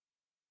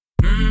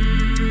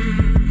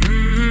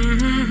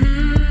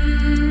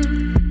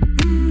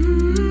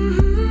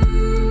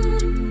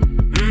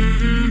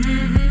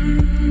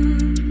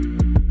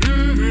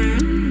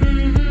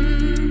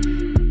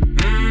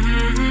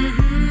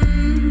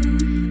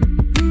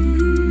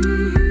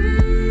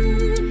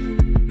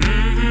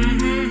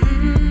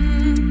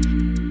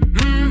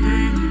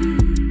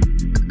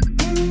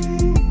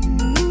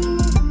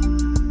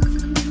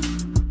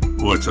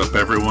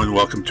and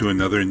welcome to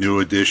another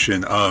new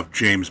edition of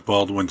James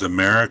Baldwin's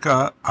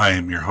America. I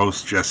am your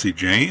host, Jesse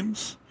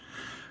James.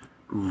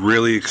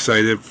 Really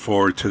excited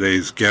for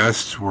today's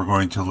guest. We're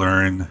going to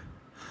learn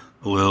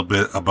a little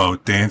bit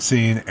about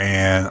dancing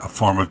and a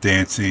form of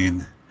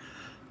dancing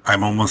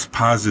I'm almost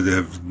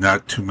positive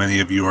not too many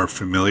of you are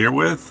familiar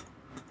with.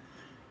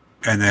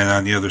 And then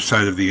on the other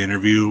side of the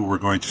interview, we're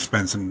going to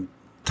spend some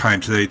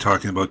time today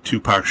talking about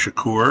Tupac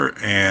Shakur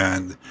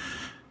and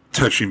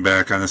touching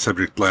back on a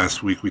subject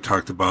last week we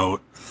talked about,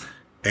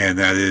 and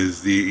that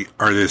is the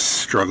artist's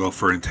struggle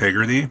for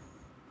integrity.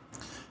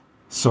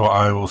 So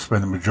I will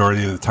spend the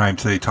majority of the time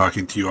today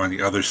talking to you on the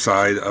other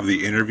side of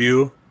the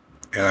interview,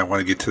 and I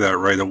want to get to that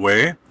right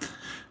away.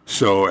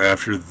 So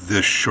after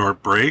this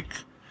short break,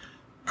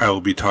 I will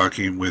be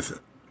talking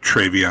with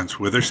Traviance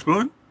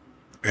Witherspoon,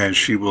 and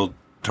she will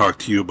talk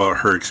to you about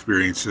her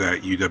experiences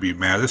at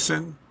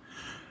UW-Madison,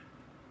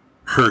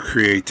 her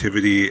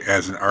creativity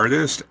as an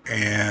artist,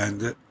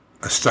 and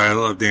a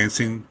style of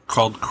dancing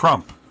called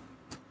krump.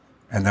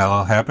 And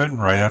that'll happen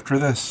right after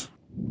this.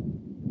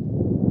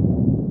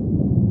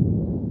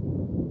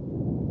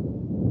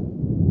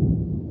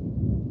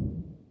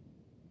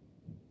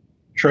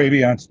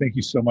 Traviance, thank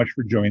you so much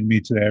for joining me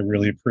today. I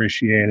really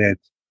appreciate it.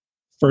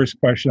 First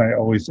question I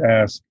always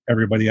ask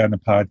everybody on the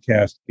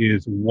podcast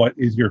is, what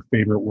is your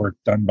favorite work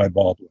done by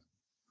Baldwin?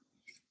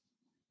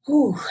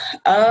 Ooh,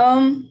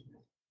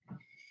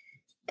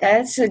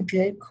 that's a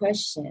good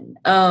question.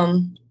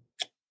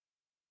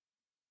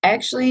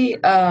 Actually,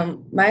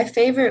 my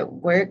favorite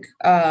work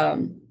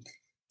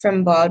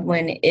from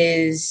Baldwin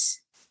is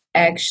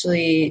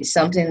actually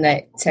something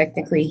that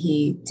technically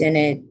he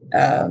didn't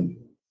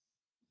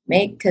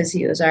make because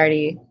he was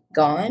already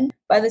gone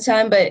by the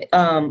time, but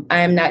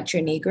I Am Not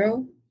Your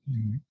Negro.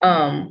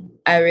 Mm-hmm.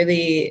 I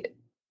really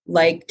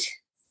liked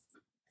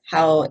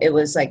how it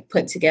was like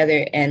put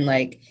together, and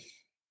like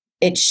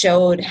it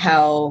showed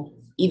how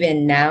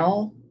even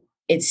now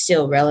it's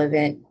still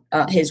relevant.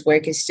 His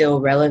work is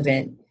still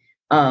relevant.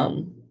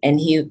 And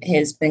he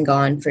has been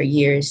gone for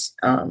years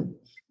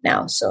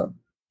now. So,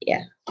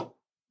 yeah.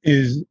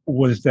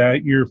 Was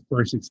that your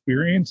first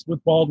experience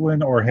with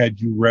Baldwin, or had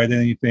you read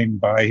anything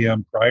by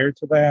him prior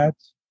to that?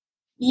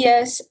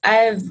 Yes,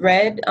 I've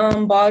read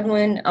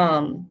Baldwin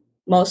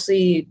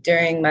mostly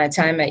during my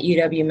time at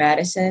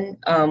UW-Madison.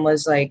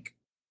 Was like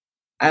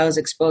I was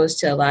exposed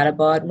to a lot of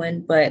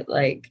Baldwin, but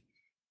like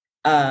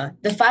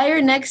The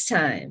Fire Next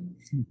Time.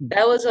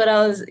 That was what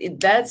I was.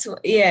 That's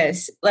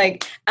yes.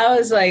 Like I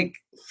was like,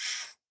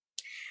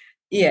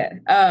 yeah.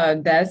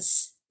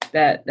 That's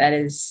the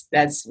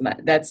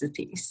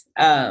piece.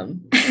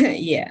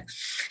 Yeah.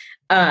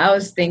 I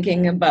was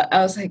thinking about.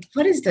 I was like,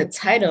 what is the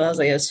title? I was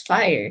like, it was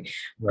Fire.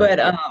 Right.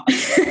 But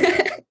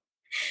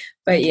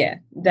but yeah,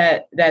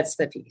 that's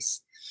the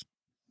piece.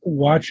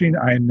 Watching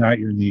I'm Not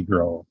Your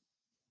Negro,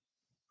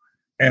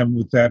 and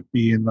with that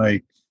being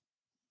like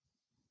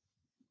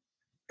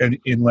an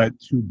inlet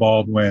to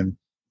Baldwin,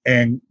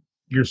 and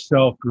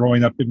yourself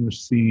growing up in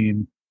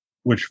Racine,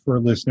 which for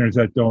listeners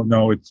that don't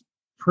know, it's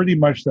pretty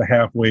much the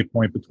halfway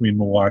point between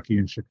Milwaukee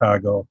and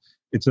Chicago.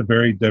 It's a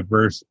very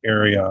diverse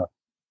area.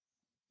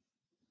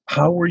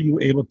 How were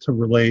you able to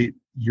relate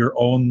your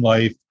own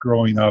life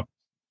growing up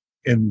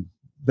in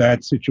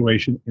that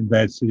situation, in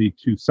that city,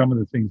 to some of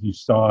the things you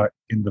saw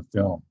in the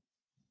film?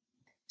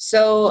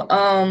 So,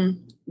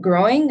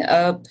 growing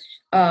up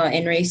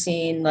in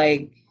Racine,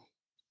 like,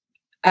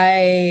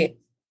 I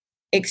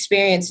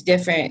experienced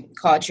different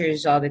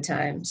cultures all the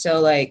time.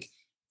 So like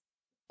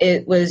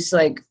it was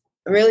like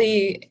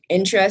really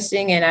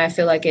interesting, and I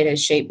feel like it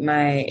has shaped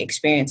my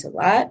experience a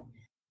lot.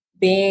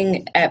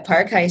 Being at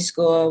Park High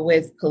School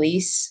with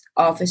police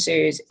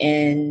officers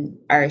in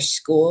our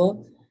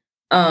school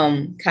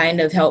kind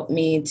of helped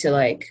me to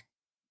like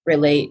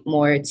relate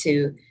more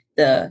to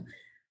the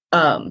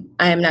I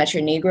Am Not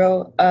Your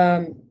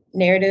Negro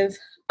narrative,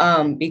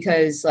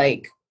 because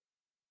like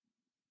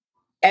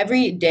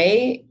every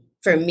day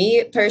for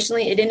me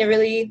personally, it didn't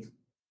really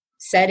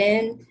set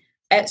in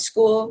at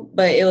school,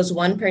 but it was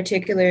one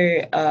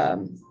particular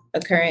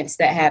occurrence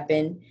that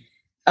happened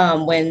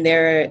when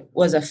there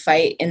was a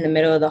fight in the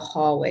middle of the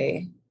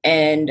hallway,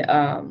 and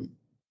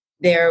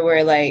there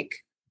were like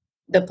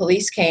the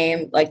police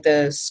came, like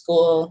the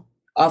school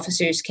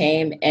officers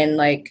came and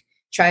like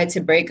tried to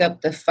break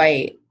up the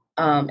fight,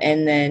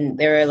 and then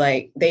they were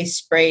like they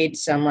sprayed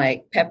some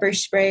like pepper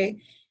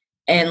spray.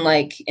 And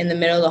like in the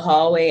middle of the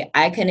hallway,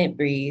 I couldn't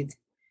breathe.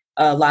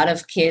 A lot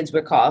of kids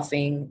were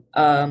coughing.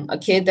 A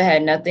kid that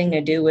had nothing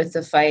to do with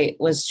the fight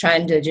was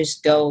trying to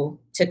just go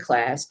to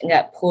class and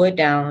got pulled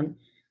down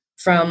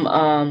from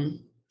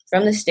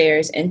the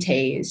stairs and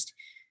tased.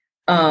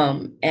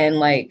 And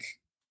like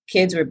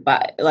kids were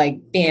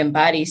being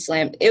body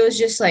slammed. It was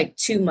just like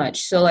too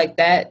much. So like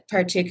that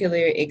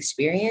particular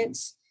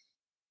experience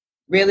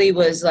really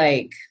was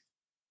like,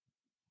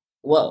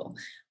 whoa.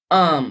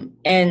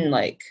 And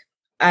like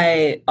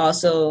I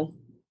also,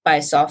 by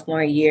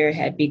sophomore year,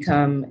 had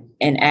become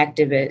an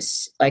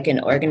activist, like an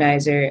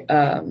organizer,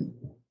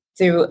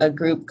 through a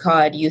group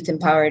called Youth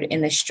Empowered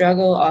in the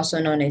Struggle,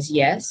 also known as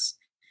YES.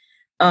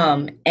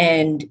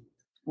 And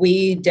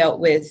we dealt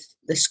with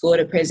the school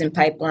to prison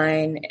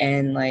pipeline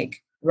and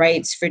like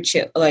rights for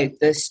like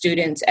the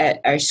students at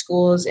our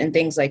schools and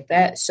things like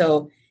that.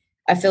 So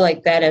I feel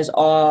like that has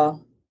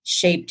all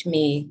shaped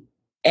me,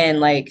 and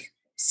like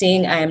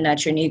seeing I Am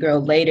Not Your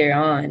Negro later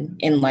on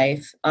in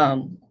life,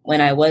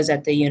 when I was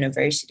at the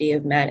University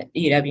of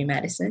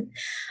UW-Madison,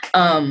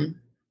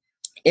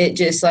 it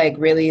just like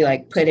really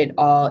like put it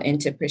all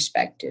into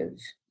perspective.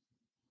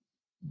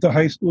 The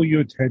high school you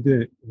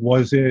attended,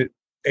 was it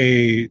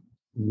a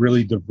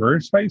really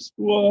diverse high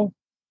school,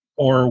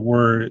 or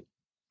were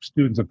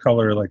students of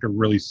color like a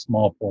really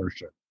small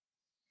portion?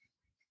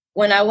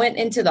 When I went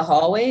into the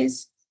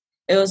hallways,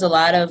 it was a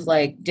lot of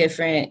like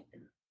different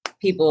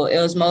people. It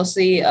was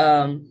mostly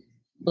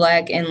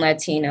Black and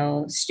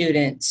Latino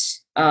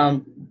students.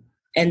 And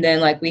then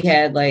like we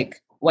had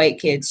like white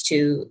kids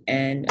too.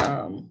 And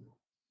I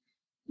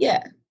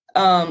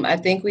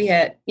think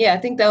I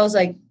think that was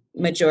like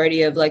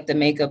majority of like the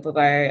makeup of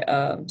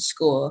our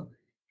school.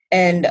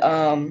 And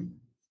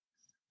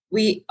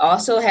we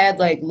also had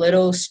like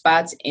little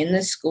spots in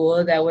the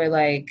school that were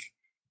like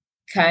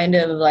kind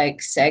of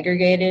like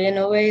segregated in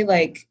a way.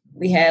 Like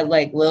we had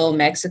like Little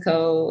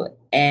Mexico,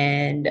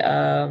 and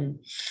I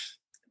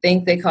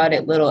think they called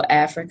it Little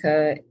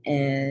Africa,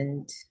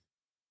 and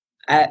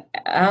I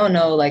don't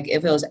know like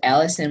if it was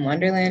Alice in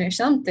Wonderland or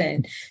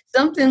something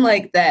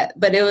like that.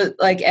 But it was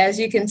like, as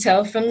you can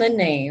tell from the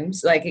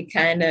names, like it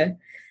kind of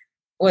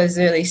was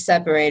really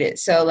separated.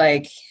 So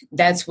like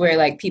that's where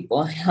like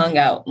people hung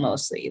out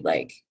mostly.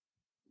 Like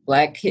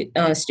Black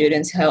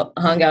students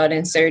hung out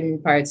in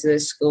certain parts of the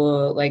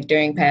school, like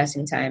during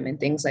passing time and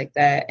things like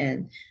that,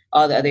 and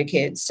all the other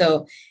kids.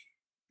 So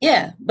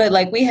yeah, but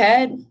like we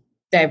had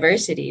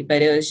diversity,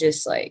 but it was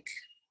just like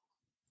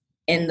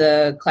in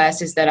the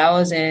classes that I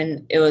was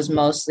in, it was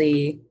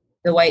mostly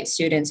the white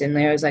students, and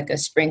there was like a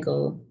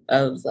sprinkle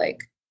of like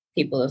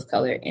people of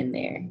color in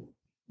there.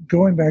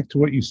 Going back to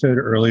what you said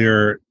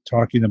earlier,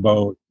 talking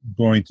about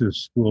going to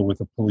school with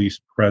a police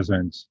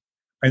presence,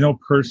 I know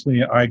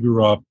personally I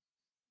grew up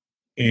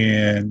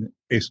in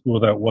a school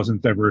that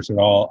wasn't diverse at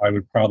all. I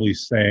would probably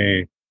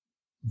say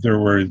there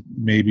were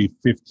maybe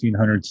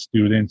 1,500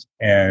 students,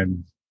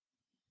 and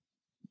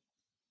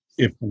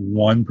if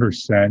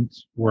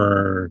 1%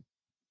 were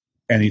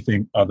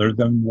anything other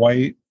than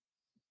white,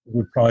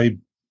 would probably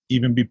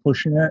even be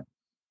pushing it.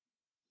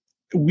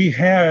 We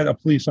had a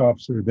police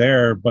officer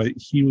there, but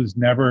he was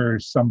never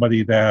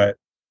somebody that,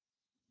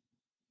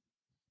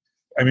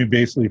 I mean,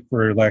 basically,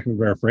 for lack of a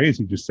better phrase,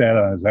 he just sat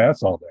on his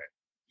ass all day.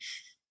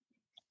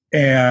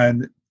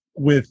 And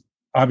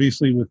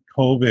obviously with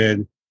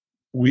COVID,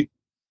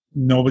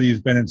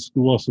 nobody's been in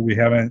school, so we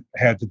haven't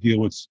had to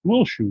deal with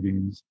school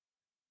shootings.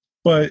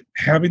 But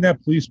having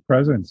that police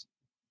presence,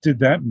 did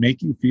that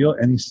make you feel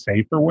any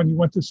safer when you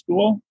went to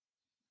school?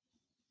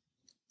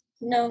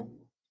 No.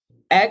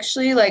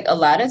 Actually, like a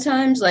lot of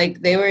times,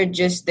 like they were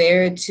just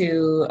there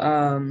to,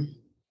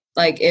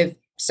 like if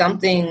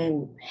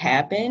something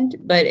happened,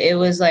 but it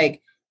was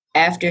like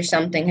after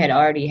something had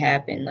already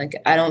happened. Like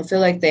I don't feel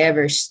like they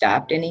ever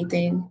stopped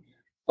anything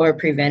or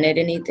prevented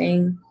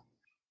anything.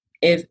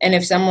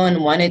 If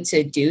someone wanted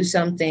to do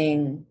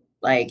something,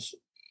 like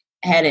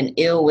had an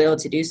ill will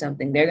to do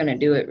something, they're gonna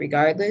do it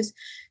regardless.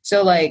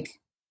 So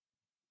like,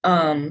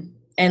 and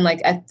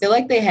like I feel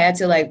like they had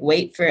to like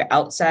wait for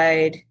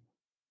outside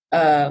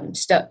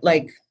stuff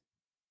like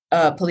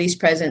police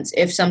presence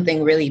if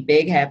something really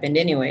big happened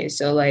anyway.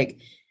 So like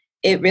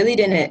it really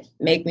didn't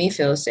make me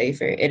feel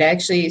safer. It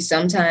actually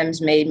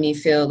sometimes made me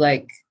feel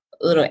like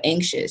a little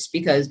anxious,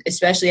 because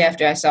especially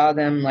after I saw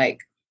them, like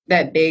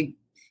that big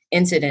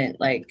incident,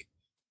 like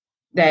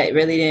that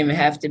really didn't even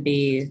have to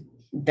be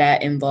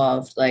that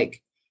involved.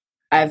 Like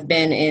I've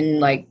been in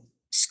like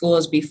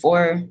schools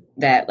before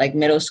that, like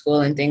middle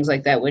school and things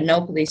like that, with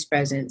no police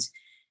presence.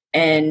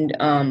 And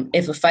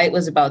if a fight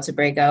was about to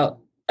break out,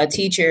 a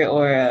teacher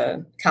or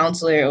a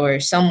counselor or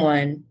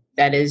someone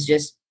that is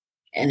just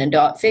an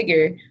adult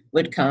figure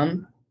would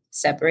come,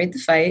 separate the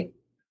fight.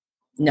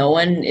 No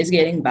one is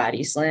getting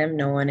body slammed.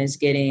 No one is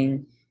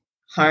getting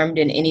harmed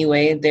in any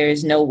way.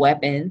 There's no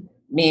weapon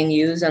being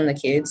used on the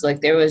kids. Like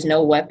there was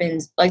no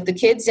weapons. Like the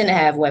kids didn't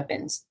have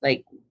weapons.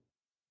 Like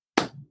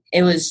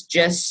it was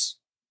just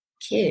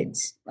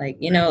kids. Like,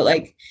 you know,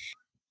 like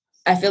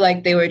I feel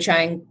like they were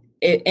trying,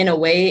 in a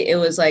way, it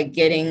was like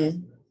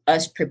getting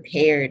us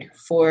prepared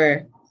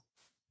for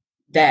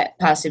that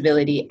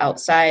possibility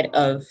outside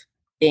of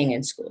being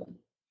in school.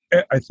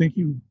 I think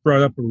you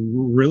brought up a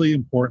really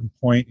important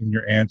point in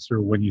your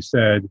answer when you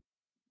said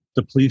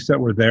the police that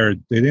were there,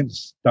 they didn't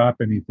stop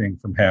anything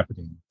from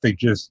happening. They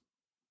just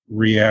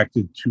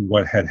reacted to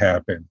what had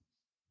happened.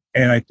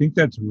 And I think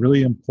that's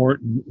really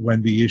important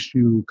when the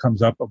issue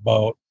comes up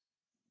about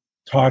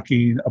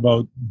talking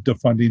about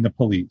defunding the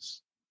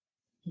police.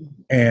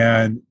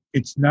 And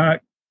it's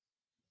not,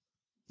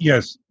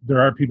 yes,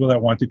 there are people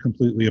that want to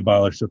completely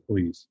abolish the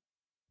police,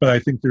 but I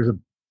think there's a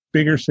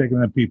bigger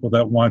segment of people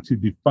that want to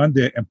defund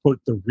it and put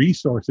the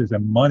resources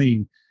and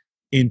money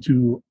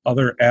into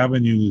other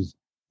avenues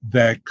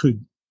that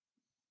could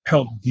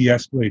help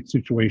de-escalate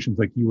situations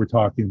like you were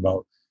talking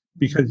about.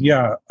 Because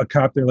yeah, a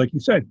cop there, like you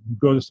said, you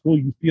go to school,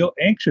 you feel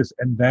anxious,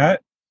 and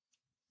that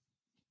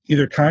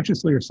either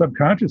consciously or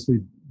subconsciously,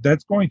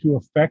 that's going to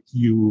affect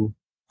you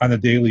on a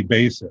daily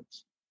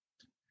basis.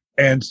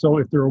 And so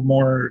if there were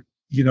more,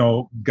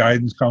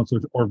 guidance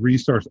counselors or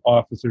resource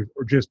officers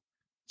or just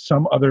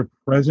some other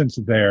presence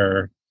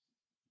there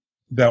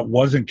that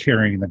wasn't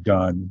carrying a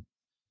gun,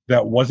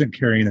 that wasn't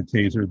carrying a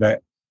taser,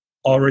 that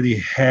already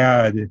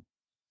had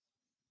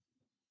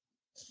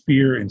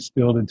fear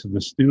instilled into the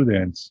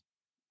students,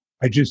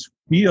 I just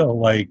feel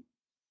like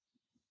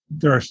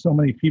there are so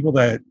many people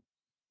that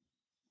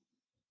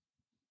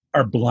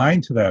are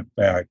blind to that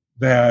fact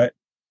that,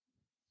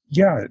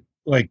 yeah,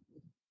 like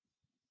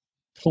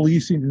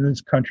policing in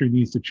this country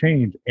needs to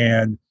change.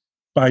 And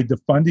by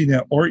defunding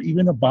it or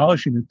even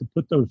abolishing it to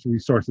put those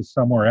resources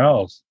somewhere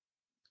else,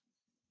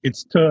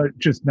 it's to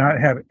just not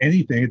have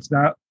anything. It's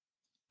not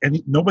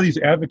nobody's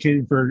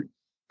advocating for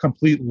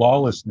complete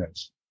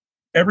lawlessness.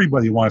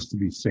 Everybody wants to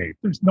be safe.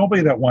 There's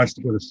nobody that wants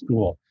to go to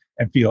school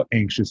and feel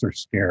anxious or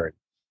scared.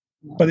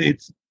 But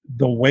it's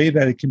the way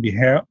that it can be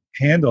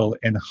handled,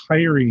 and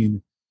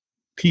hiring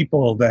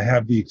people that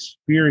have the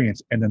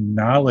experience and the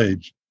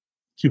knowledge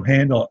to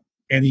handle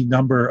any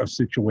number of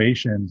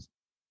situations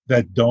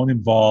that don't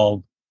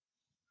involve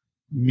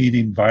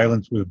meeting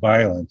violence with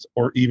violence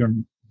or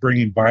even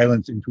bringing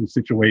violence into a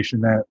situation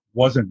that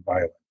wasn't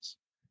violence.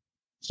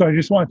 So I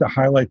just wanted to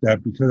highlight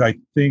that because I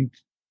think,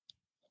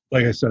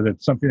 like I said,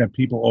 it's something that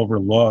people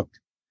overlook.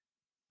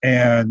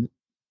 And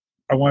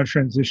I want to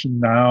transition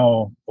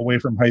now away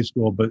from high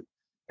school,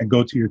 and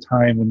go to your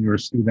time when you were a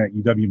student at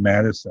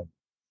UW-Madison.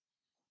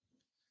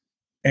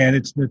 And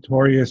it's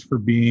notorious for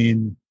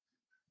being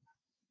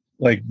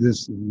like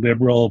this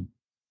liberal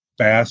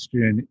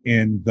bastion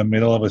in the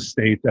middle of a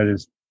state that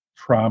is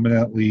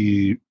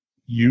prominently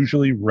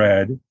usually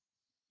red.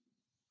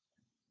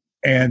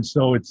 And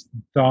so it's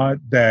thought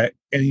that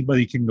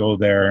anybody can go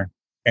there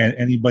and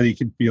anybody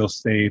can feel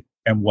safe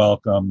and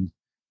welcomed.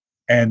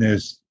 And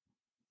this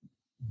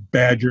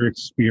Badger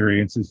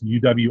experience, this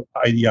UW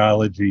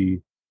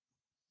ideology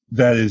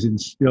that is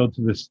instilled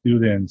to the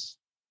students,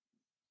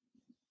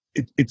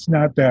 it's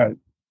not that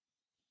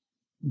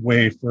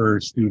way for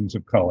students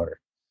of color.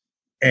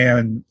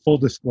 And full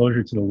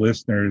disclosure to the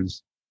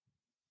listeners,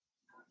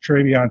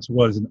 Traviance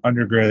was an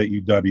undergrad at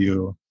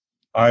UW.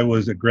 I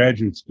was a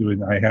graduate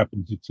student. I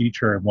happened to teach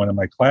her in one of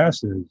my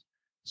classes.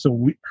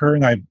 So her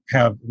and I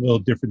have a little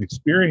different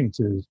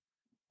experiences,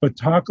 but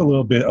talk a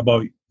little bit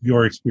about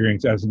your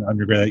experience as an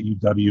undergrad at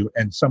UW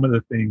and some of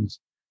the things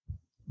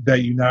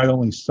that you not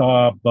only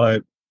saw,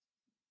 but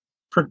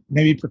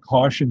maybe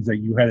precautions that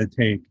you had to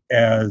take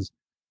as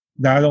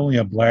not only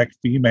a Black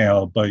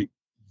female, but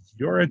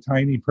you're a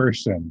tiny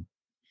person.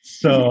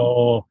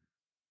 So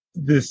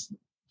this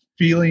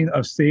feeling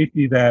of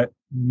safety that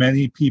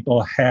many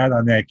people had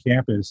on that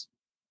campus,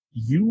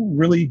 you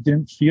really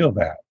didn't feel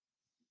that.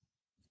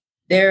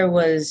 There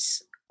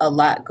was a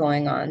lot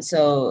going on.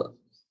 So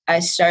I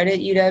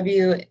started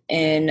UW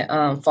in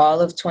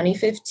fall of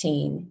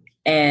 2015,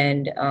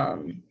 and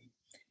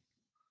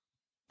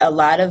a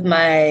lot of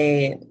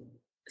my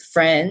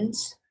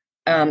friends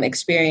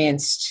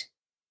experienced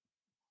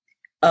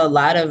a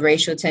lot of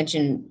racial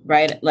tension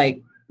right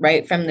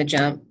from the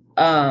jump.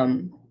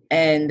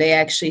 And they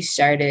actually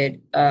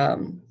started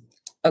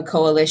a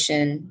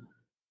coalition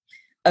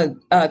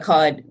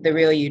called The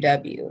Real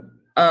UW.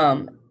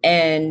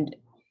 And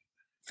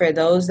for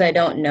those that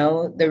don't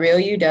know, The Real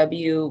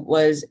UW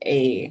was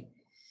it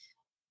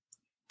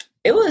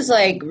was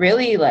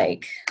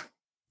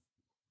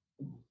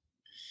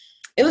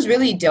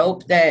really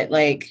dope that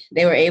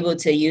they were able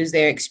to use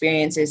their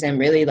experiences and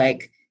really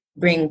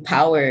bring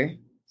power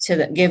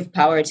give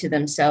power to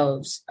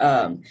themselves.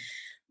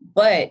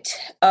 But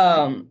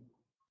a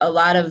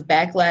lot of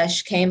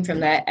backlash came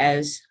from that,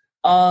 as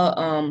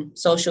all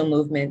social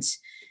movements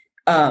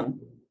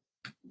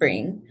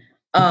bring.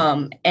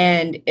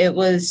 And it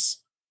was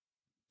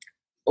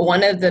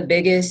one of the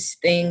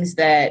biggest things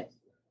that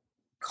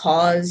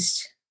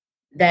caused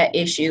that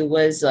issue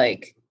was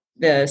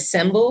the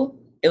symbol.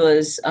 It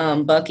was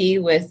Bucky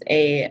with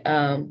a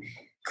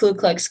Ku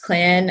Klux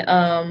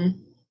Klan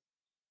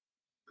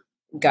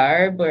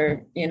garb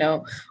or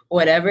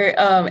whatever,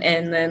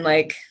 and then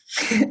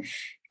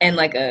and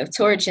a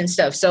torch and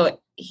stuff.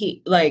 So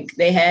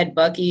they had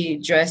Bucky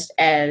dressed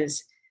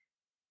as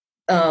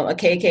a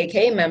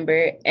KKK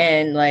member,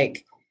 and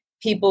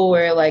people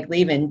were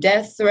leaving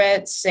death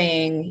threats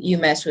saying, "You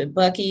mess with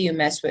Bucky, you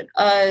mess with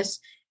us."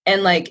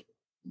 And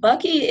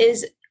Bucky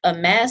is a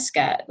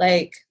mascot.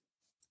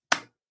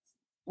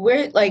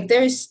 We're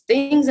there's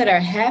things that are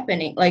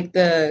happening.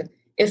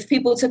 If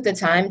people took the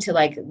time to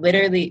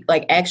literally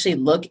actually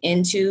look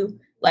into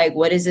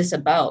what is this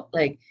about?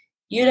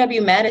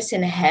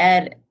 UW-Madison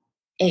had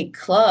a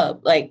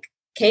club.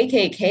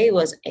 KKK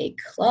was a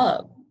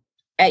club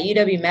at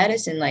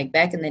UW-Madison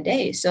back in the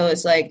day. So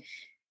it's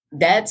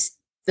that's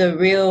the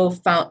real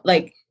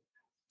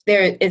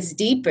it's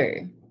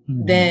deeper.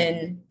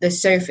 than the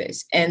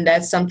surface. And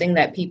that's something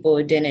that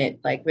people didn't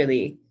like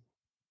really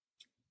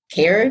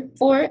care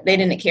for. They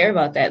didn't care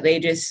about that. They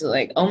just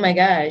like, oh my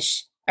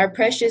gosh, our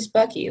precious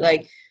Bucky.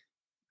 Like,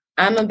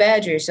 I'm a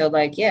Badger, so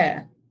like,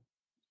 yeah,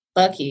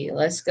 Bucky,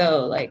 let's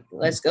go. Like,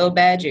 let's go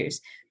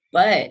Badgers.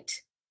 But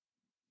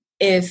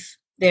if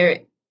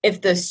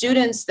the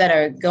students that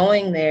are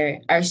going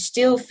there are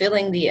still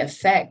feeling the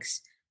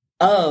effects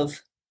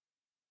of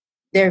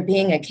there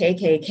being a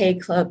KKK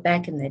club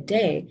back in the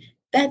day,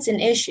 that's an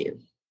issue.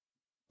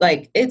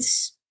 Like, at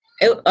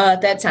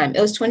that time,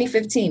 it was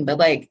 2015, but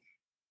like,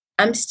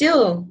 I'm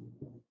still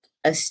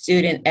a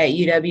student at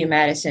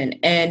UW-Madison,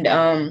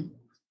 and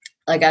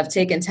like, I've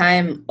taken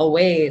time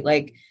away,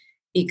 like,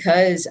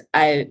 because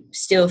I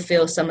still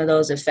feel some of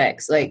those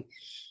effects. Like,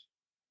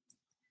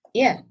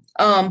 yeah.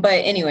 But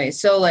anyway,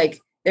 so like,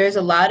 there's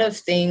a lot of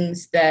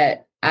things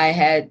that I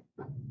had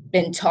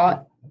been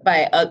taught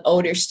by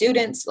older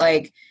students,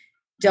 like,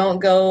 don't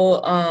go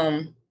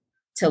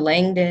to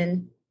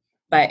Langdon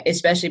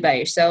especially by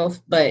yourself,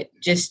 but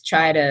just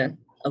try to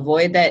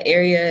avoid that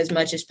area as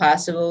much as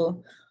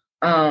possible.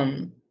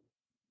 And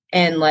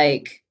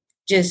like,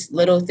 just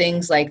little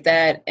things like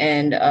that.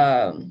 And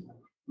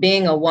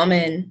being a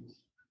woman,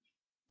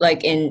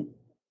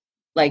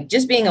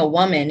 just being a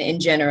woman in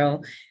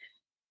general,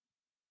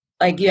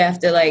 like, you have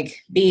to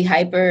like be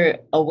hyper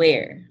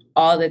aware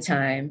all the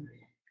time.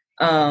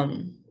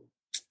 And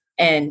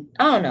I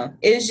don't know,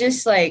 it's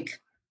just like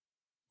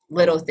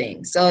little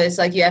things. So it's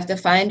like, you have to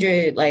find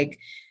your like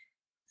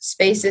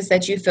spaces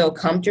that you feel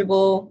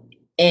comfortable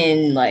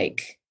in,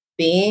 like,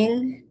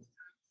 being.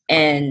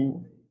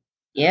 And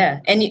yeah,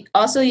 and you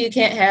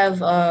can't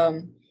have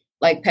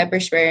like pepper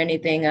spray or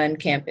anything on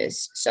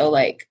campus. So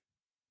like,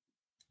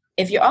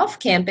 if you're off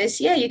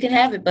campus, yeah, you can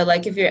have it, but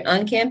like, if you're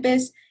on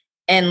campus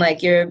and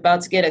like you're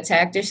about to get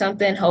attacked or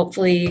something,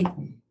 hopefully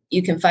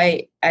you can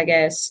fight, I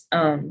guess,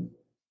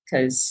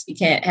 because you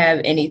can't have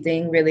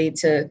anything really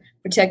to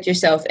protect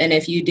yourself. And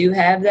if you do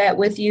have that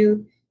with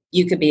you,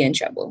 you could be in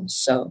trouble.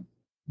 So,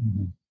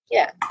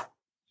 yeah.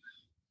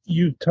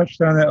 You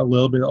touched on it a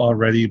little bit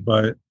already,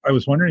 but I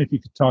was wondering if you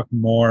could talk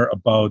more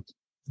about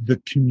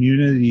the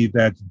community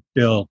that's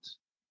built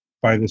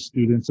by the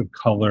students of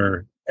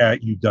color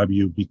at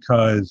UW,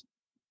 because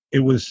it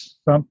was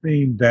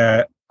something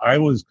that I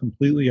was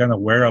completely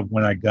unaware of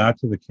when I got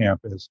to the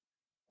campus.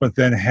 But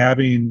then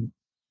having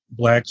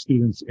Black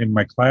students in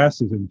my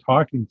classes and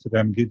talking to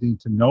them, getting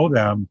to know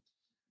them,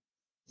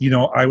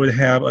 I would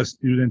have a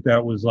student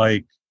that was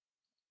like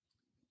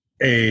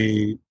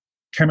a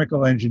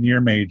chemical engineer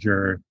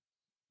major,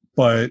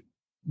 but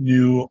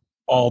knew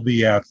all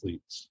the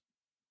athletes,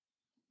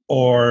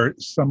 or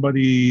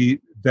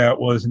somebody that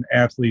was an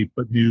athlete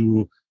but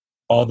knew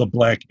all the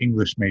Black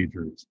English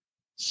majors.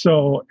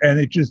 So, and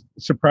it just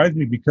surprised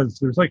me because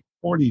there's like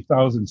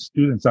 40,000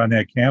 students on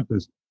that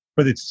campus,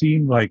 but it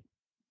seemed like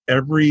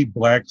every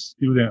Black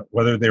student,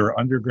 whether they were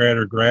undergrad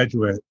or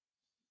graduate,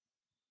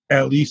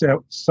 at least at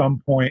some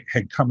point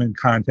had come in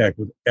contact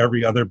with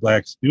every other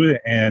Black student,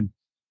 and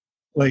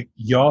like,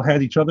 y'all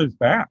had each other's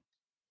back.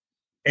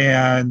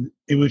 And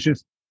it was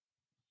just,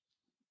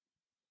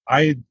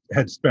 I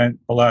had spent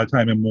a lot of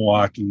time in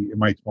Milwaukee in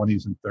my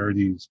 20s and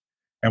 30s.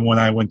 And when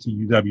I went to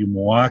UW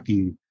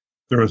Milwaukee,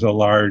 there was a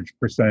large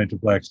percentage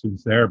of Black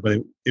students there, but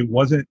it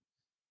wasn't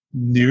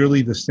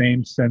nearly the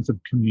same sense of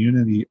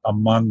community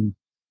among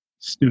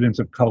students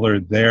of color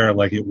there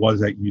like it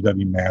was at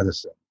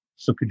UW-Madison.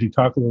 So could you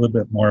talk a little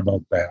bit more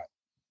about that?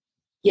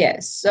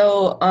 Yes.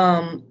 So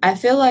I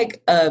feel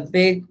like a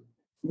big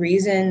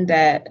reason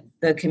that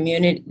the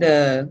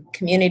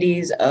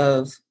communities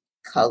of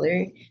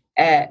color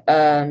at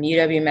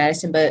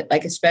UW-Madison, but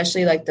like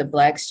especially like the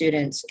Black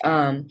students,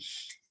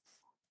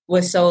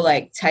 was so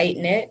like tight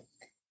knit.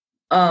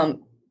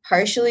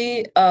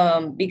 Partially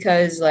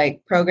because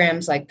like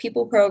programs like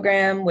People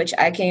Program, which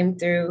I came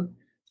through,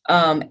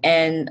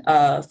 and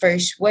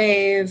First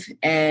Wave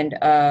and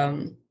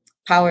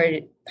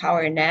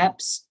Power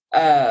Naps,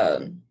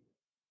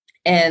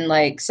 and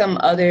like some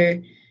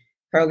other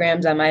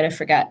programs I might have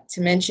forgot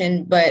to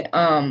mention, but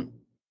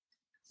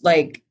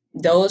like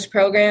those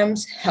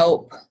programs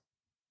help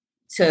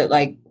to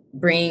like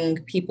bring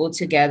people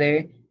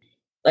together.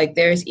 Like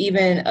there's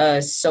even a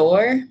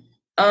SOAR,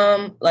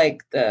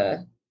 like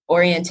the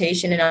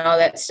orientation and all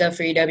that stuff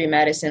for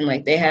UW-Madison.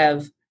 Like they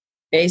have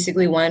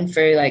basically one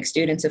for like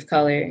students of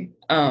color.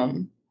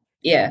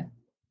 Yeah,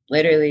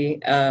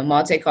 literally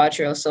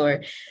multicultural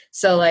SOAR.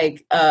 So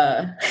like,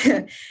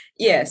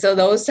 yeah, so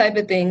those type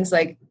of things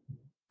like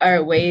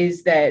are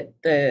ways that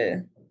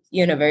the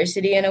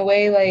university in a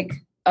way like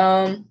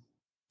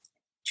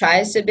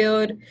tries to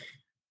build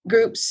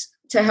groups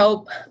to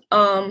help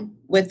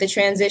with the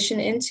transition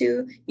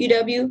into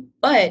UW.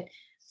 But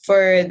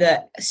for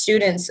the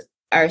students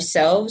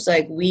ourselves,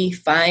 like we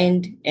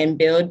find and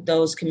build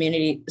those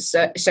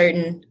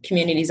certain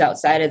communities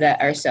outside of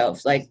that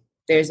ourselves. Like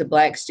there's a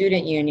Black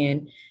Student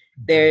Union,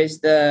 there's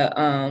the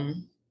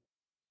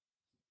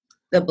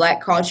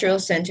Black Cultural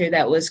Center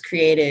that was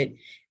created,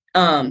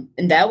 and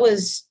that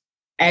was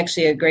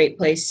actually a great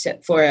place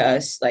for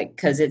us, like,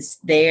 because it's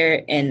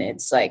there and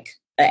it's like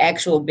an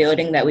actual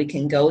building that we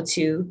can go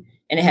to,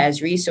 and it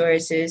has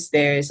resources.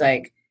 There's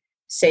like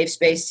safe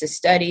space to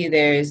study.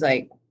 There's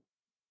like,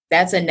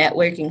 that's a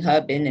networking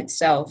hub in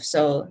itself.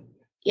 So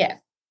yeah.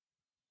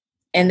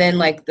 And then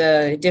like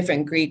the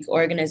different Greek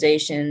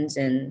organizations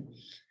and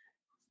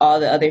all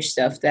the other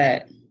stuff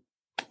that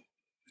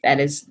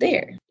is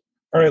there.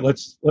 All right,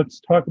 let's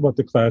talk about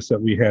the class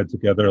that we had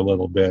together a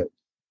little bit.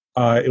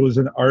 It was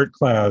an art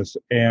class,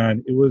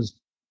 and it was,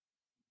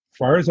 as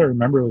far as I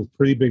remember, it was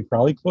pretty big,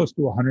 probably close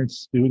to 100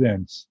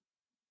 students.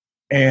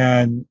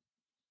 And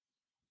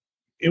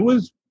it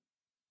was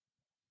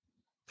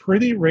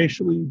pretty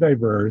racially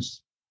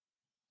diverse.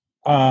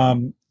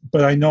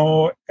 But I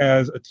know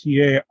as a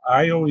TA,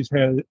 I always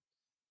had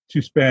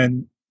to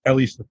spend at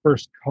least the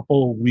first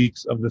couple of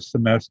weeks of the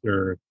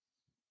semester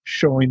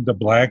showing the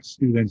Black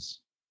students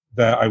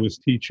that I was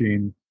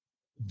teaching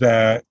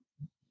that,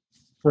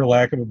 for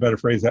lack of a better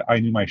phrase, that I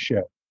knew my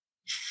shit.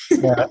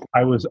 That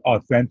I was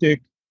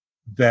authentic,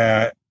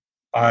 that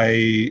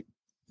I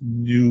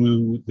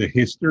knew the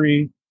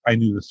history, I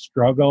knew the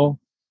struggle,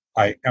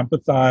 I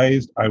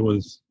empathized, I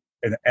was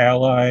an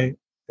ally,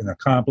 an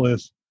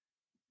accomplice.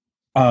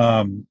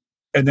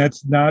 And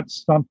that's not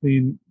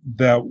something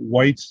that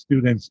white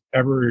students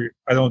ever,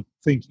 I don't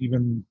think,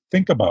 even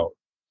think about.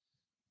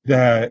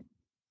 That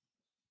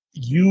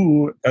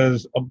you,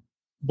 as a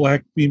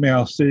Black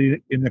female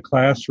sitting in the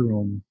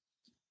classroom,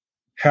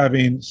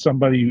 having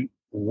somebody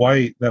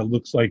white that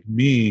looks like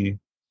me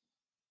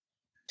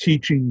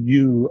teaching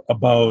you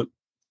about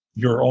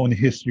your own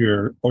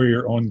history or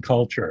your own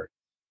culture.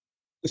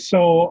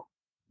 So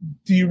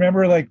do you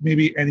remember like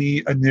maybe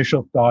any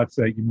initial thoughts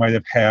that you might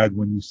have had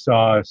when you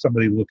saw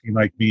somebody looking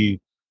like me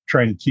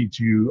trying to teach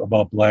you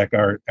about Black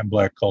art and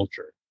Black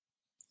culture?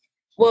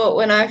 Well,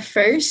 when I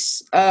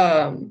first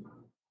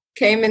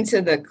came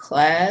into the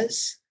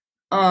class,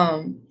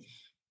 I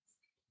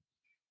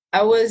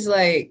was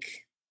like,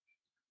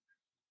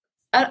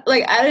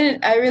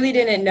 I really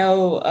didn't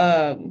know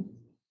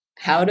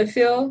how to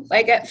feel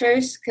like at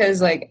first,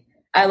 because like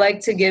I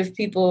like to give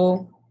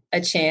people a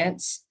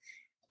chance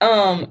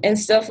and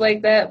stuff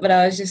like that. But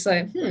I was just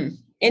like,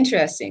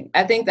 interesting.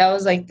 I think that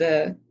was like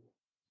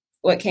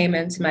what came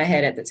into my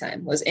head at the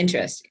time was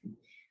interesting.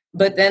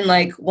 But then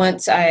like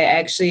once I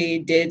actually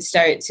did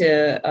start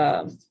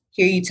to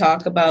hear you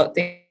talk about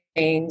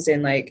things,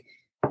 and like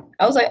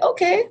I was like,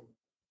 okay,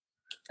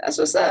 that's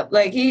what's up.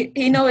 Like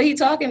he know what he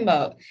talking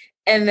about.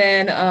 And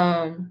then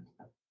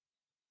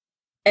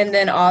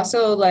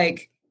also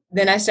like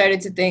then I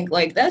started to think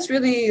like that's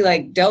really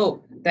like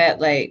dope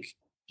that like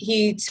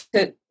he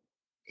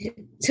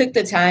took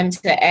the time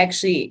to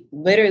actually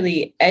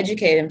literally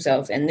educate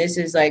himself, and this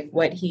is like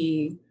what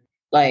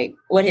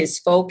his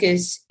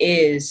focus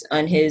is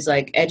on his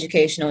like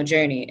educational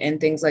journey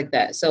and things like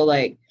that. So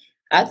like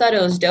I thought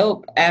it was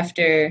dope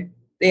after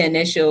the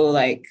initial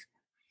like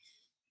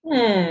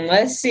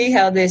let's see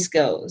how this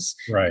goes,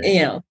 Right.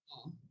 you know.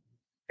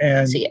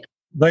 And so, yeah.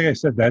 Like I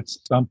said, that's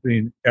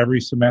something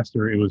every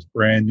semester it was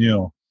brand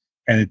new,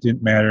 and it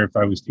didn't matter if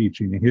I was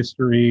teaching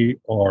history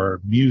or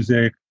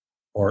music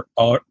or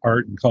art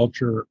and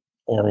culture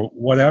or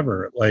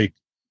whatever. Like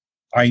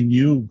I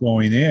knew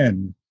going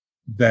in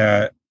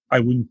that I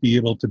wouldn't be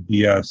able to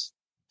BS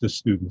the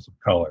students of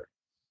color.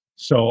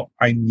 So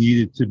I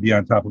needed to be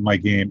on top of my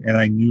game, and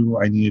I knew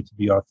I needed to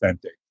be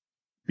authentic,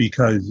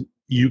 because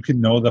you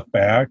can know the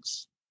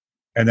facts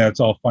and that's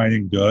all fine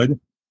and good.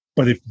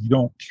 But if you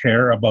don't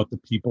care about the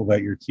people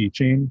that you're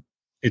teaching,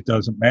 it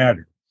doesn't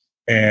matter.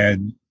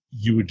 And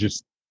you would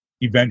just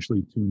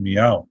eventually tune me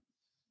out.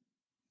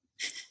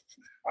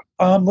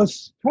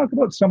 Let's talk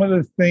about some of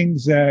the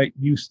things that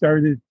you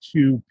started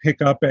to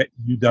pick up at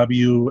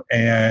UW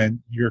and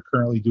you're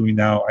currently doing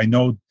now. I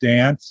know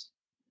dance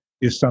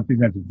is something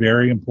that's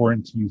very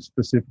important to you,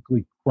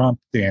 specifically krump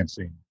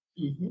dancing.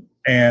 Mm-hmm.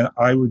 And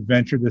I would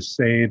venture to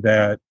say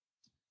that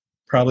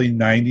probably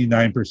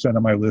 99%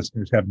 of my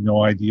listeners have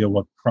no idea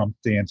what krump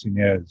dancing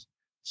is.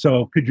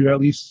 So could you at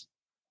least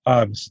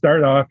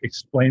start off,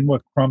 explain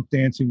what krump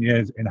dancing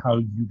is and how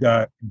you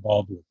got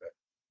involved with it?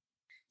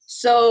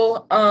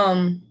 So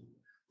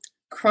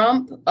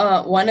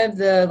krump, one of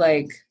the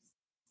like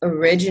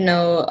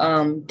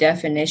original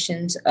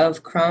definitions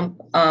of krump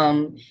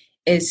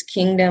is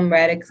kingdom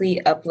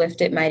radically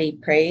uplifted mighty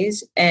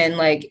praise, and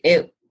like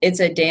it's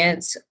a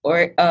dance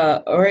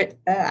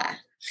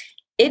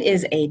it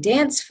is a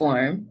dance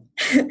form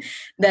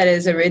that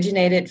is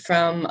originated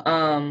from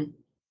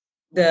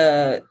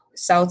the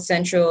South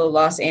Central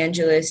Los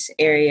Angeles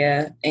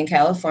area in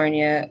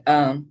California.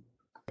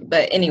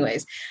 But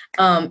anyways,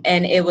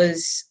 and it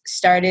was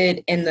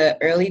started in the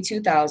early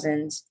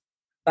 2000s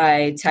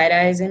by Tight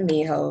Eyes and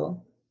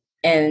Miho.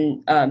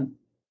 And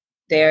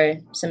there are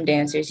some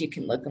dancers, you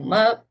can look them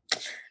up.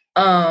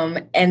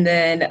 And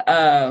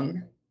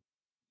then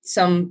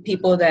some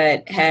people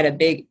that had a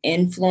big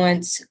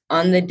influence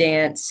on the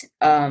dance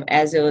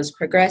as it was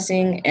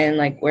progressing, and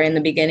like we're in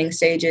the beginning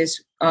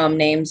stages,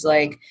 names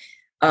like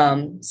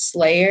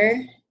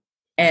Slayer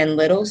and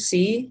Little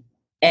C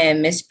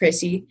and Miss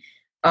Prissy,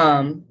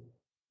 and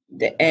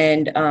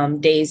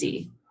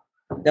Daisy.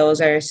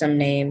 Those are some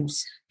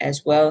names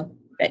as well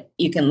that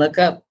you can look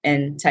up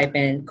and type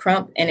in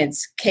Krump, and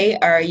it's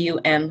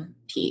KRUMP.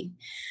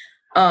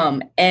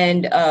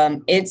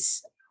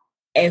 It's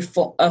a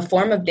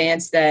form of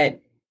dance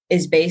that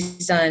is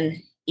based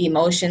on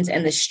emotions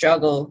and the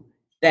struggle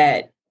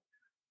that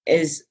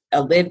is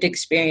a lived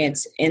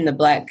experience in the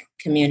Black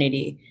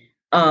community.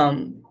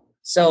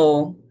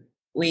 So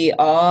we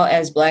all,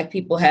 as Black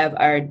people, have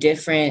our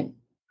different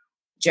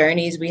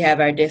journeys. We have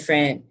our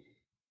different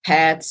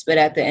paths, but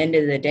at the end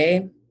of the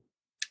day,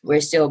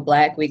 we're still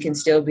Black. We can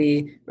still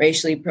be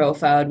racially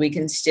profiled. We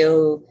can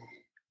still,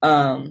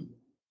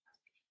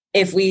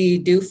 if we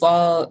do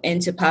fall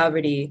into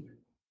poverty,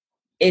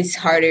 it's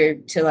harder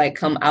to like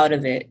come out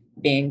of it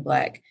being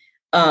Black.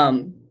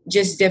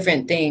 Just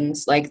different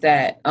things like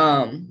that.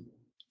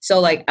 So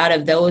like out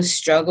of those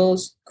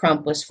struggles,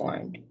 Krump was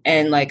formed.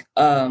 And like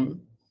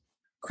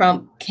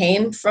Krump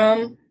came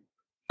from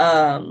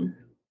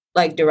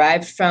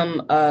derived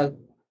from a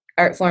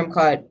art form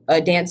called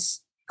a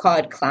dance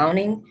called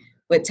clowning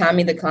with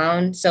Tommy the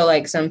Clown. So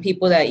like some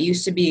people that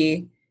used to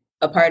be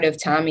a part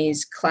of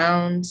Tommy's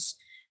Clowns,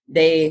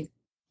 they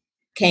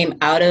came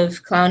out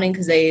of clowning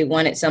because they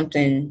wanted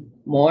something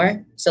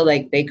more. So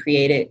like they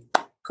created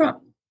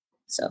Krump.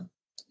 So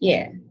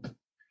yeah.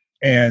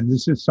 And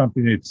this is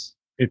something it's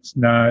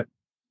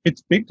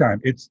big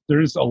time.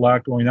 There's a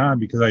lot going on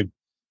because I've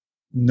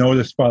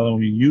noticed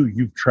following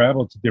you've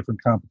traveled to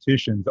different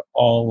competitions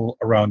all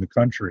around the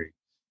country.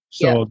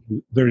 So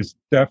there's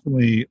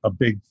definitely a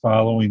big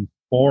following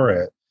for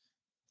it.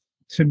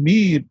 To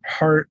me,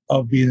 part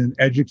of being an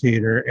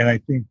educator, and I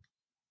think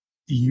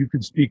you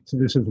could speak to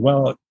this as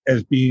well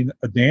as being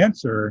a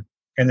dancer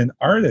and an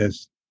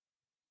artist,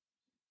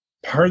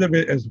 part of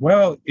it as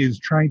well is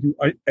trying to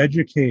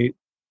educate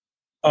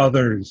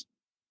others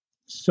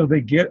so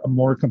they get a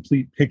more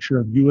complete picture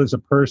of you as a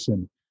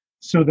person,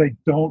 so they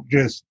don't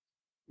just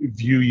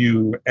view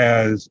you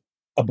as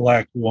a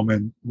Black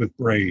woman with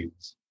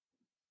braids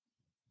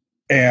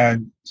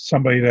and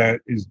somebody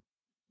that is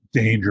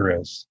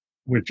dangerous,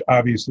 which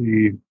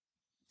obviously,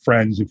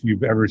 friends, if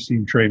you've ever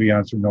seen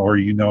Traviance or know her,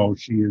 you know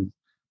she is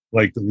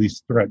like the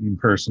least threatening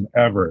person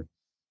ever.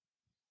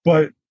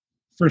 But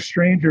for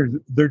strangers,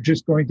 they're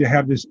just going to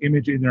have this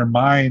image in their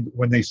mind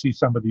when they see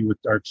somebody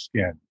with dark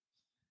skin.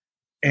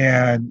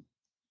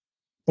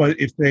 But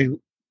if they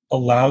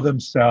allow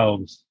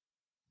themselves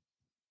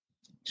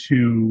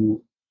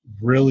to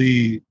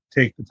really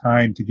take the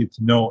time to get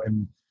to know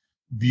and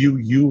view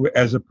you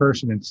as a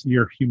person and see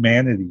your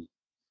humanity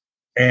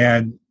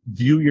and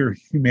view your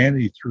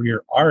humanity through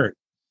your art,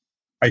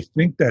 I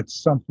think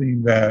that's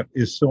something that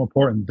is so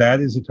important.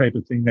 That is the type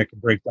of thing that can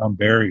break down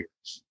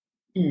barriers.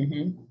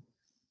 Mm-hmm.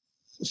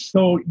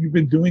 So you've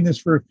been doing this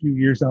for a few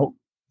years now.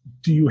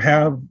 Do you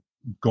have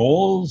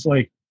goals?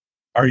 Like,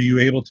 are you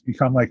able to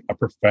become like a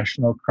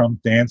professional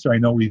Krump dancer? I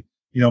know we,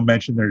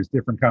 mentioned there's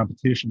different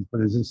competitions,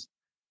 but is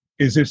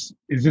this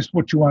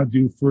what you want to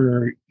do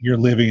for your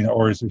living,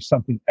 or is there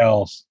something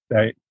else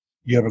that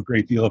you have a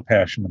great deal of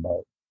passion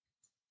about?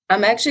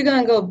 I'm actually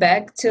going to go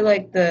back to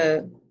like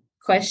the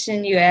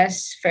question you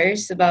asked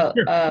first about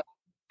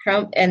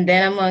Krump, and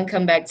then I'm going to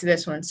come back to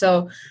this one.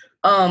 So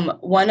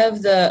one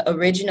of the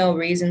original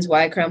reasons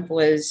why Krump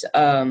was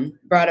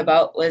brought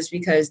about was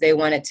because they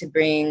wanted to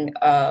bring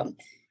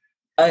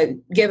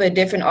give a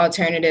different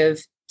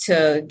alternative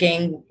to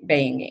gang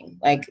banging.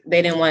 Like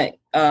they didn't want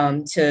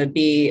to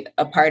be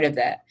a part of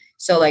that.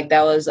 So like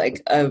that was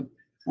like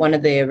one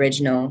of the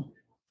original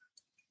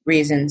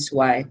reasons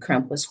why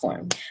Krump was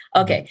formed.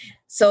 Okay,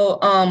 so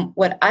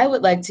what I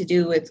would like to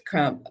do with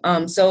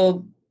Krump,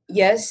 so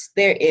yes,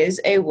 there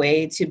is a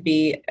way to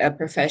be a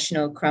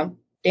professional Krump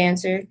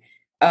dancer.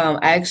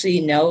 I actually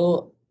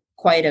know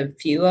quite a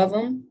few of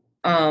them.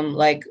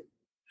 Like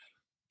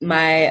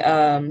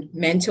my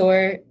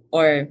mentor,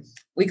 or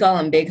we call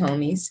them big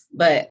homies,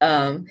 but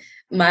some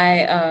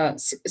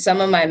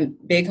of my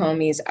big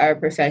homies are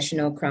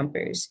professional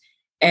Krumpers.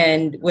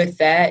 And with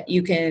that,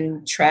 you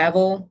can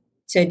travel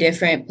to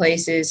different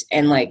places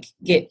and like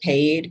get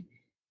paid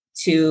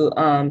to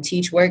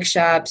teach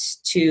workshops,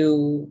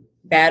 to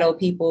battle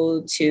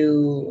people,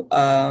 to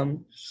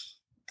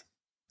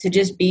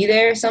just be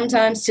there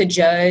sometimes, to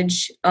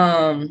judge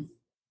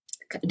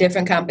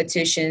different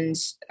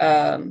competitions.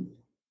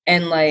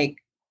 And like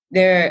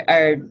there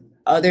are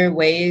other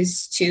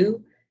ways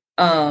too.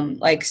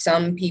 Like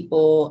some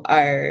people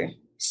are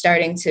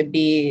starting to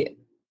be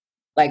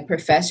like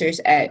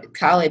professors at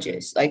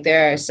colleges. Like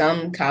there are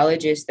some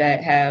colleges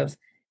that have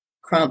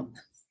Krump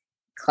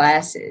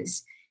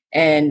classes.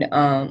 And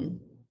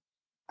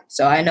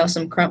so I know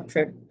some Krump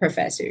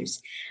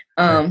professors.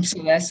 So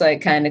that's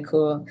like kind of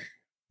cool.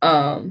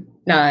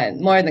 Not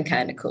more than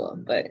kind of cool,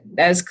 but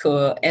that's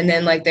cool. And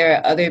then like there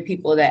are other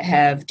people that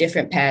have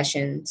different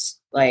passions,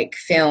 like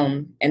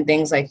film and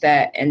things like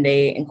that, and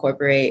they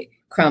incorporate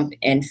Krump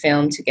and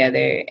film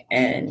together.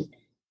 And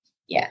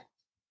yeah,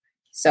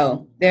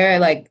 So there are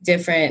like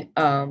different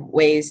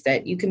ways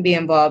that you can be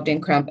involved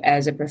in Crump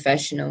as a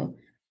professional.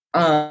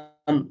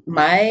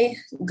 My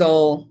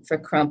goal for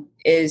Crump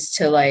is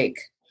to like,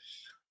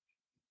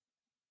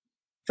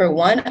 for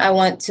one, I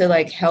want to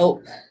like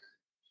help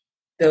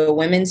the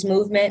women's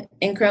movement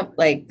in Crump.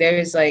 Like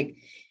there's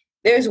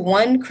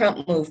one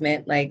Crump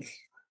movement, like,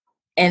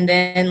 and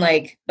then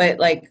like, but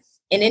like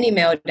in any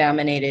male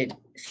dominated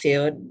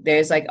field,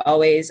 there's like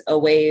always a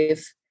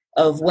wave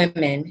of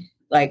women,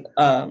 like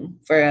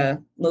for a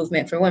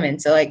movement for women.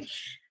 So like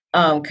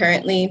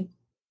currently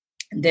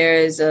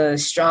there's a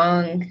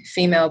strong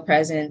female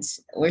presence.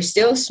 We're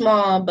still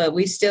small, but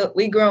we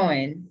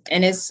growing,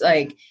 and it's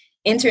like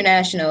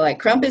international. Like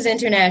Crump is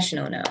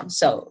international now,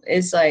 so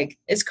it's like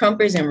it's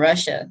Crumpers in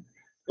Russia,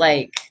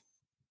 like,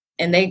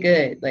 and they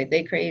good, like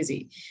they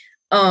crazy.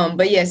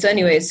 But yeah, so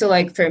anyway, so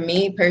like for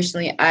me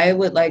personally, I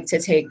would like to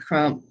take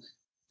Crump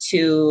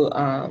to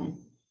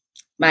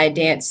my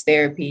dance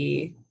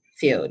therapy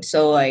field.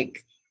 So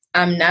like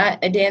I'm not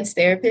a dance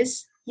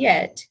therapist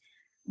yet,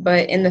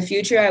 but in the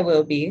future I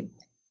will be.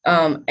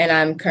 And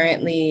I'm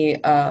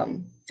currently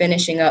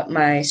finishing up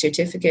my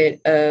certificate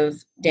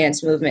of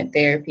dance movement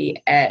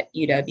therapy at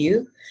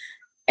UW.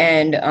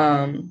 And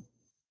I'm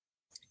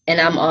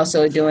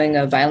also doing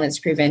a violence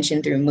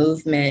prevention through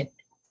movement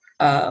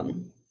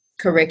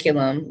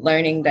curriculum,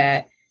 learning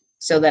that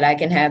so that I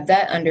can have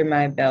that under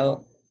my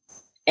belt.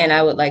 And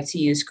I would like to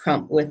use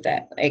Crump with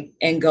that, like,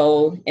 and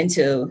go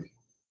into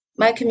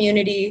my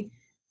community,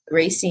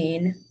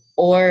 Racine,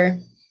 or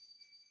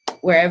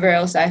wherever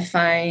else I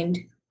find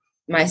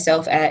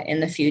myself at in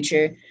the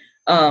future,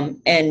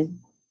 and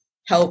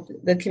help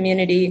the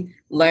community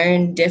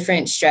learn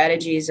different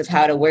strategies of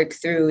how to work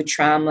through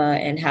trauma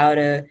and how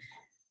to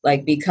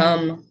like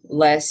become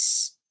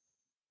less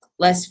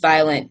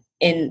violent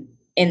in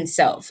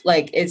self.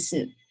 Like it's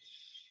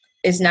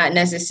not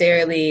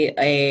necessarily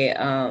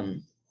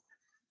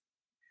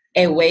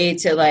a way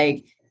to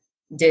like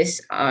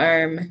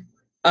disarm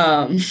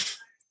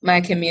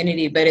my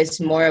community, but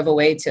it's more of a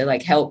way to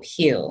like help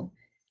heal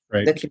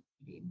the community.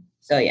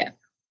 So yeah,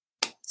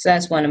 so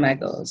that's one of my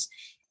goals.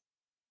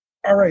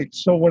 All right.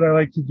 So what I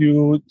like to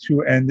do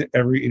to end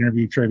every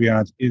interview,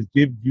 Traviance, is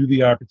give you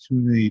the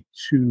opportunity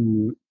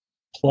to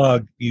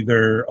plug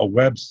either a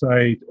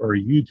website or a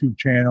YouTube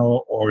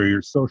channel or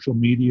your social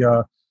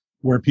media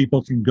where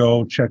people can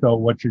go check out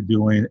what you're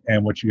doing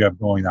and what you have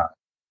going on.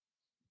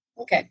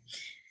 Okay.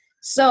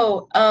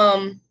 So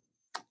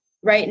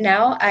right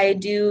now I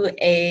do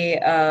I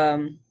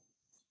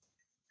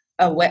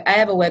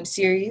have a web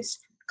series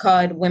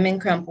called Women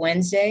Crump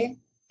Wednesday,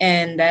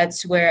 and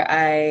that's where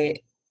I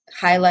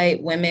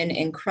highlight women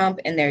in Crump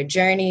and their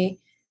journey.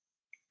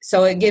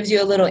 So it gives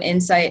you a little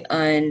insight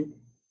on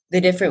the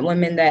different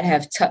women that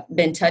have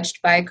been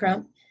touched by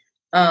Crump.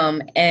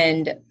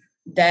 And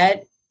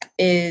that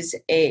is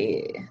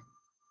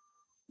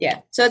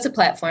so it's a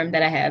platform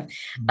that I have.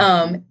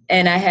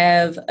 And I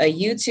have a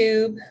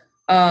YouTube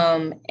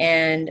and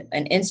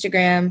an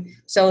Instagram.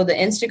 So the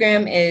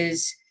Instagram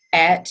is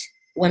at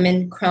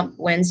Women Crump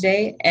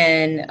Wednesday,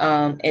 and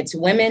it's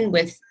women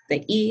with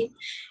the E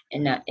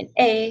and not an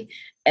A.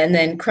 And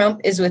then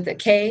Crump is with a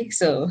K,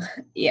 so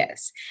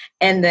yes.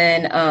 And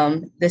then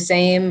the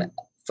same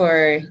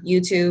for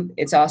YouTube.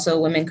 It's also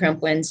Women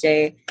Crump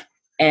Wednesday,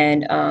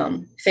 and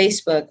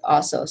Facebook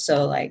also.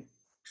 So like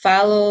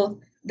follow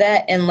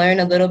that and learn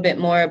a little bit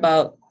more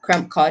about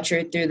Crump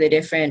culture through the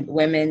different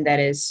women that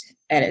it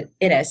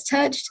has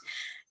touched.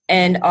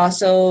 And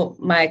also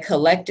my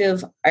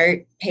collective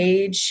art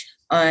page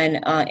on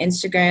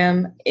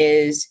Instagram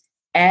is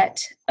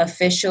at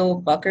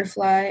official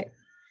Buckerfly.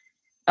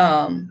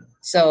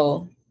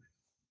 So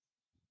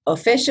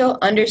official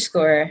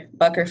 _Buckerfly.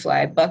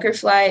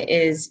 Buckerfly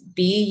is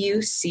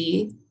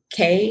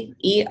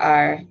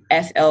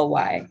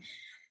BUCKERFLY.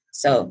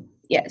 So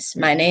yes,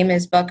 my name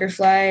is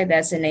Buckerfly.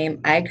 That's a name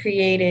I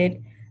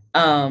created.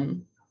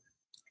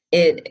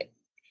 It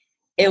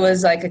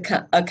was like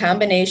a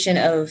combination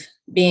of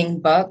being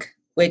buck,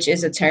 which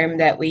is a term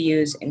that we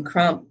use in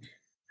Crump,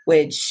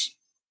 which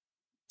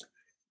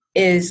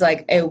is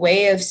like a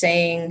way of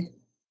saying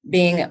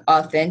being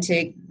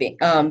authentic,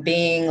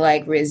 being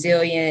like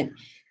resilient.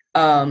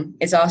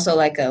 It's also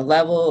like a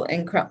level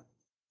in Crump.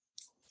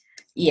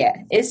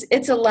 Yeah,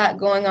 it's a lot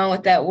going on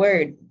with that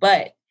word,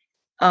 but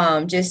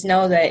just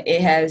know that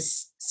it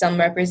has some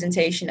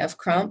representation of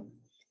Crump.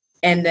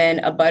 And then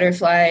a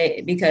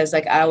butterfly, because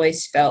like I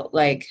always felt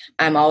like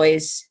I'm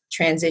always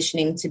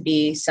transitioning to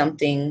be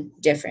something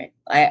different.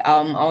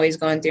 I'm always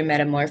going through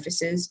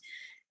metamorphoses,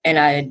 and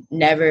I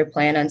never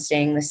plan on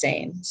staying the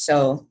same.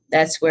 So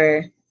that's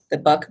where the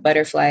buck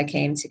butterfly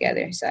came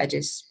together. So I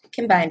just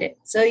combined it.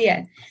 So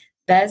yeah,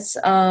 that's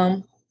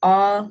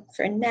all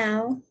for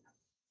now.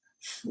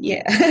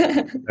 Yeah.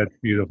 That's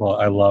beautiful.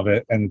 I love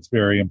it. And it's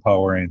very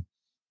empowering.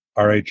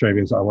 All right,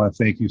 Travis, I want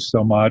to thank you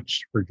so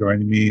much for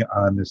joining me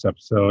on this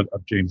episode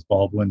of James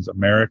Baldwin's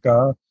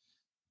America.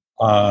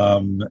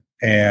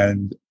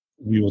 And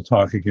we will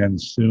talk again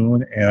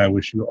soon. And I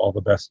wish you all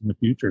the best in the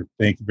future.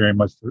 Thank you very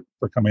much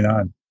for coming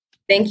on.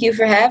 Thank you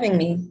for having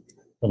me.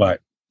 Bye-bye.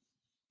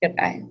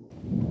 Goodbye.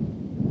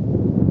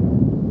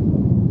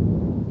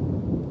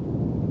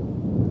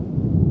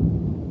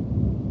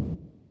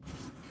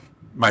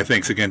 My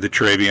thanks again to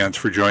Traviance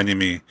for joining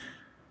me.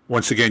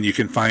 Once again, you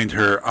can find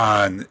her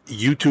on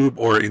YouTube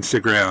or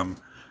Instagram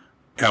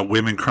at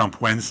Women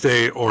Crump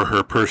Wednesday, or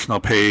her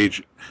personal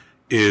page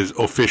is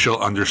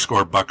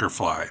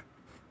official_Buckerfly.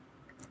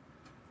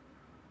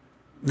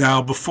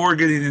 Now, before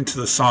getting into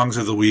the songs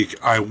of the week,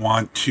 I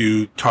want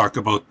to talk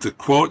about the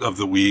quote of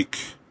the week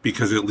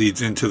because it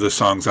leads into the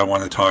songs I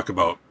want to talk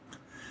about.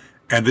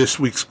 And this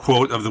week's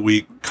quote of the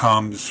week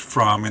comes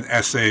from an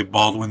essay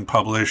Baldwin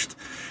published.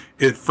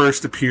 It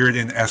first appeared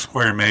in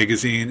Esquire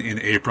magazine in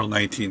April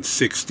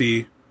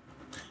 1960.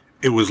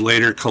 It was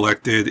later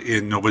collected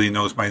in Nobody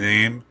Knows My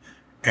Name,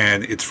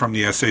 and it's from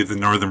the essay The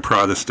Northern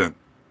Protestant.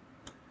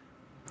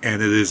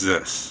 And it is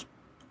this: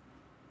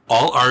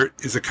 all art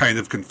is a kind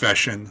of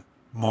confession,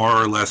 more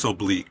or less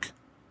oblique.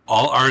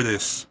 All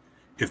artists,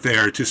 if they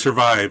are to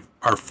survive,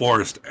 are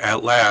forced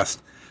at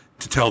last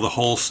to tell the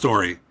whole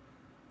story,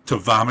 to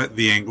vomit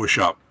the anguish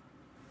up.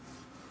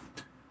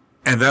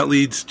 And that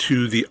leads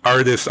to the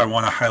artists I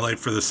want to highlight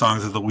for the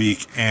songs of the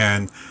week.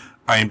 And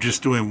I am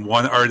just doing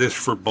one artist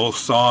for both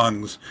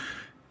songs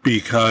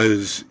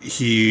because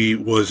he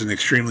was an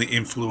extremely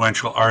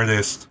influential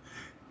artist.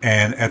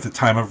 And at the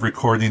time of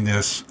recording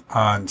this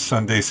on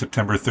Sunday,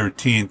 September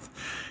 13th,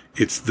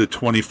 it's the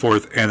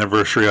 24th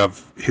anniversary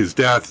of his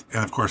death.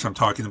 And of course, I'm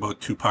talking about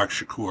Tupac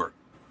Shakur.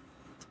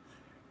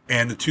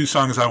 And the two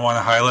songs I want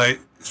to highlight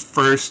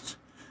first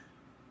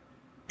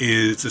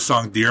is the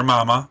song Dear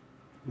Mama,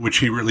 which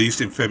he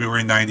released in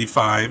February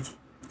 95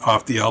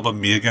 off the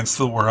album Me Against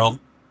the World.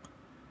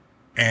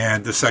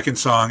 And the second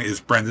song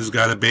is Brenda's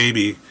Got a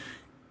Baby,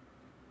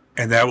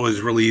 and that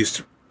was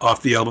released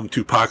off the album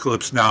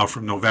Tupacalypse Now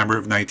from November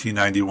of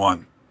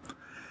 1991.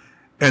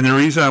 And the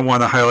reason I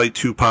want to highlight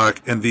Tupac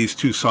and these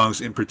two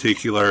songs in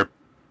particular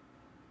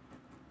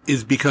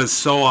is because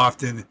so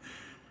often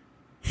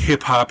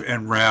hip-hop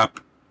and rap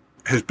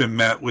has been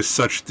met with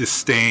such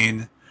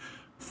disdain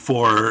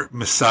for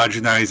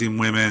misogynizing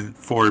women,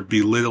 for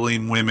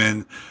belittling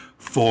women,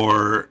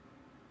 for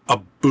a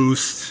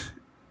boost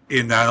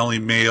in not only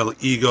male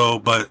ego,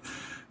 but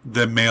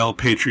the male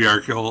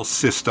patriarchal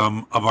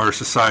system of our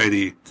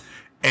society.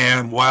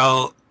 And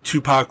while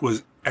Tupac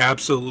was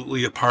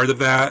absolutely a part of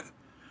that,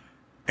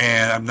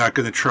 and I'm not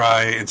going to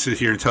try and sit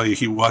here and tell you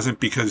he wasn't,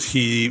 because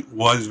he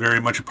was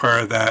very much a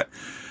part of that,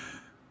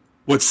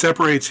 what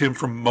separates him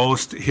from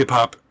most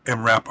hip-hop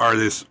and rap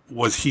artists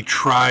was he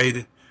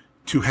tried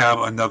to have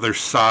another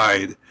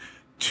side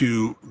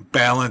to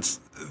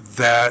balance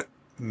that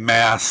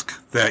mask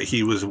that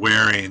he was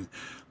wearing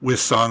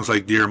with songs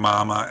like Dear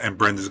Mama and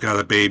Brenda's Got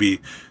a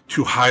Baby,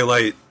 to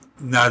highlight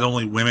not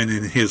only women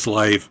in his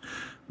life,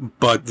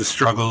 but the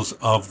struggles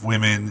of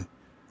women,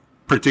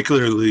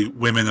 particularly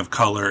women of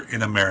color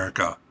in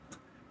America.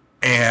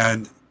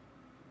 And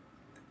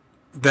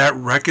that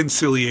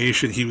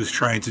reconciliation he was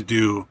trying to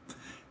do,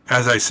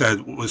 as I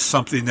said, was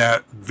something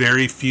that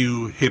very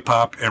few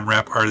hip-hop and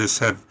rap artists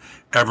have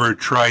ever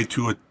tried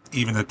to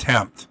even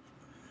attempt.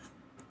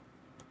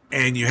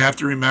 And you have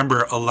to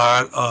remember, a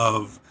lot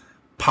of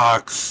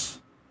Pac's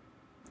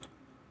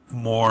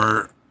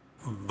more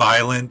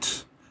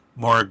violent,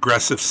 more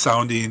aggressive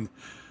sounding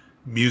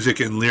music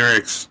and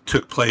lyrics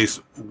took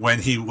place when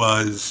he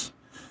was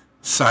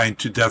signed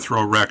to Death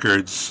Row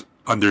Records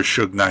under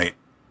Suge Knight.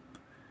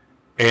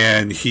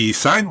 And he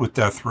signed with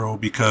Death Row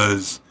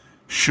because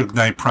Suge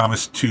Knight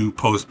promised to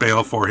post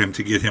bail for him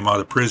to get him out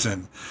of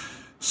prison.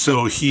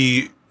 So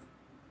he,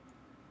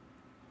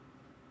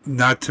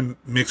 not to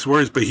mix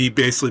words, but he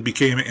basically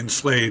became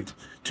enslaved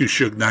to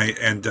Suge Knight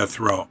and Death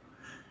Row.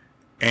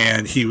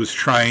 And he was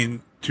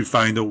trying to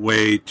find a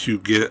way to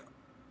get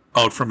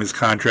out from his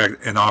contract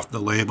and off the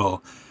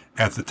label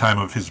at the time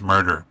of his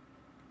murder.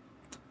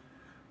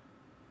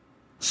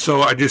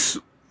 So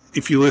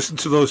if you listen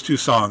to those two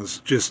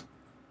songs, just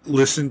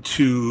listen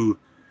to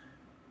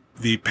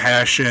the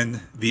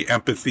passion, the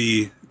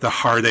empathy, the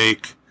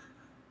heartache,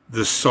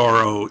 the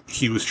sorrow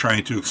he was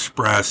trying to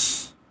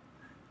express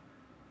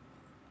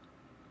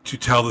to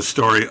tell the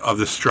story of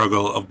the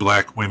struggle of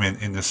black women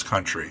in this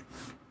country.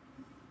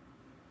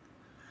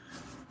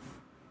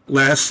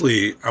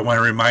 Lastly, I want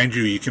to remind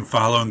you, you can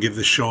follow and give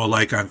the show a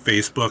like on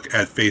Facebook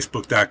at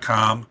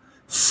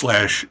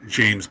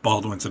facebook.com/James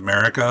Baldwin's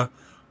America,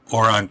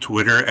 or on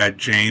Twitter at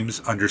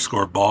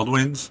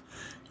James_Baldwins.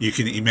 You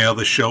can email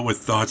the show with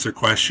thoughts or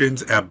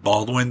questions at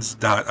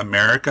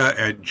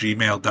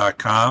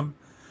baldwins.america@gmail.com.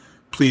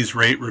 Please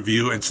rate,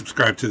 review, and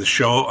subscribe to the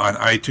show on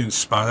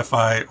iTunes,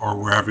 Spotify, or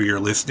wherever you're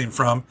listening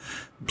from.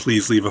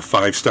 Please leave a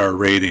 5-star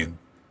rating.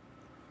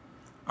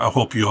 I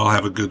hope you all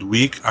have a good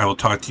week. I will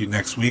talk to you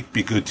next week.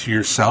 Be good to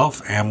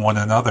yourself and one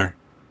another.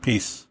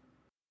 Peace.